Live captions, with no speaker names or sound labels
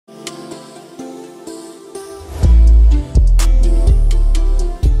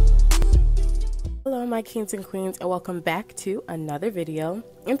my kings and queens, and welcome back to another video.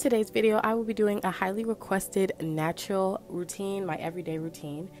 In today's video, I will be doing a highly requested natural routine, my everyday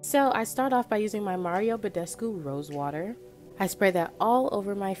routine. So I start off by using my Mario Badescu rose water. I spray that all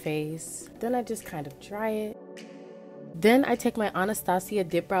over my face, then I just kind of dry it. Then I take my Anastasia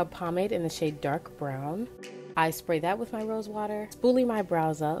Dip Brow Pomade in the shade Dark Brown. I spray that with my rose water, spoolie my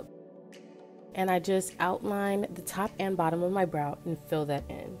brows up, and I just outline the top and bottom of my brow and fill that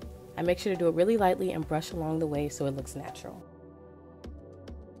in. I make sure to do it really lightly and brush along the way so it looks natural.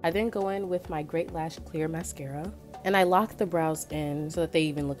 I then go in with my Great Lash Clear Mascara, and I lock the brows in so that they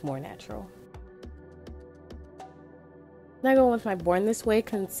even look more natural. Then I go in with my Born This Way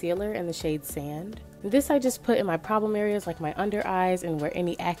concealer in the shade Sand. This I just put in my problem areas like my under eyes and where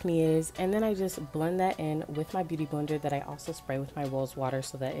any acne is, and then I just blend that in with my beauty blender that I also spray with my rose water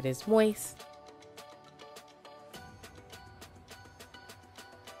so that it is moist.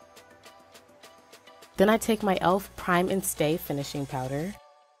 Then I take my e.l.f. Prime and Stay finishing powder,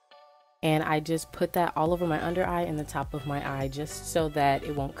 and I just put that all over my under eye and the top of my eye just so that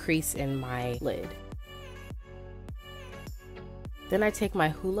it won't crease in my lid. Then I take my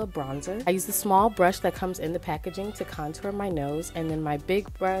Hoola bronzer. I use the small brush that comes in the packaging to contour my nose, and then my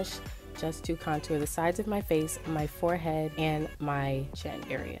big brush just to contour the sides of my face, my forehead, and my chin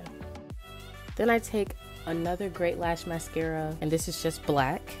area. Then I take another Great Lash mascara, and this is just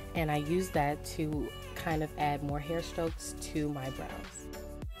black, and I use that to kind of add more hair strokes to my brows.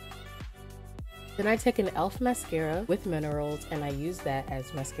 Then I take an e.l.f. mascara with minerals, and I use that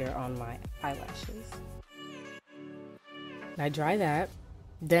as mascara on my eyelashes. I dry that.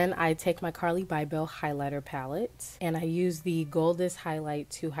 Then I take my Carly Bybel highlighter palette, and I use the Goldest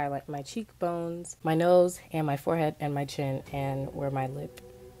highlight to highlight my cheekbones, my nose, and my forehead, and my chin, and where my lip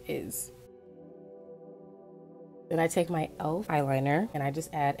is. Then I take my e.l.f. eyeliner, and I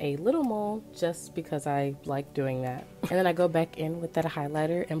just add a little more just because I like doing that. And then I go back in with that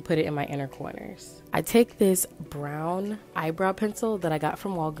highlighter and put it in my inner corners. I take this brown eyebrow pencil that I got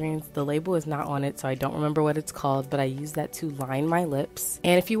from Walgreens. The label is not on it, so I don't remember what it's called, but I use that to line my lips.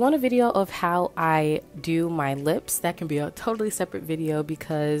 And if you want a video of how I do my lips, that can be a totally separate video,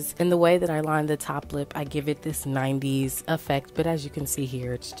 because in the way that I line the top lip, I give it this 90s effect, but as you can see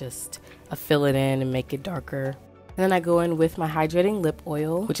here, it's just a fill it in and make it darker. And then I go in with my hydrating lip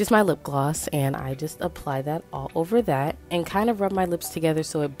oil, which is my lip gloss, and I just apply that all over that and kind of rub my lips together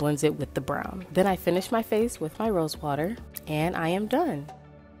so it blends it with the brown. Then I finish my face with my rose water, and I am done.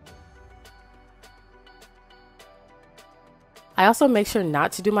 I also make sure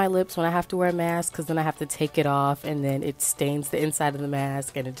not to do my lips when I have to wear a mask, because then I have to take it off and then it stains the inside of the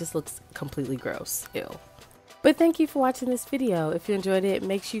mask and it just looks completely gross. Ew. But thank you for watching this video. If you enjoyed it,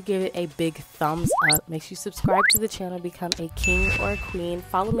 make sure you give it a big thumbs up. Make sure you subscribe to the channel, become a king or a queen.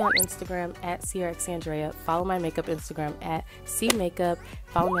 Follow me on Instagram at SierraXandrea. Follow my makeup Instagram at CMakeup.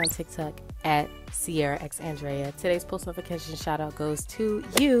 Follow me on TikTok at SierraXandrea. Today's post notification shout out goes to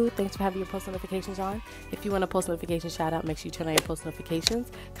you. Thanks for having your post notifications on. If you want a post notification shout out, make sure you turn on your post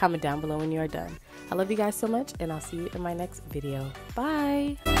notifications. Comment down below when you are done. I love you guys so much, and I'll see you in my next video.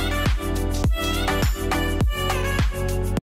 Bye.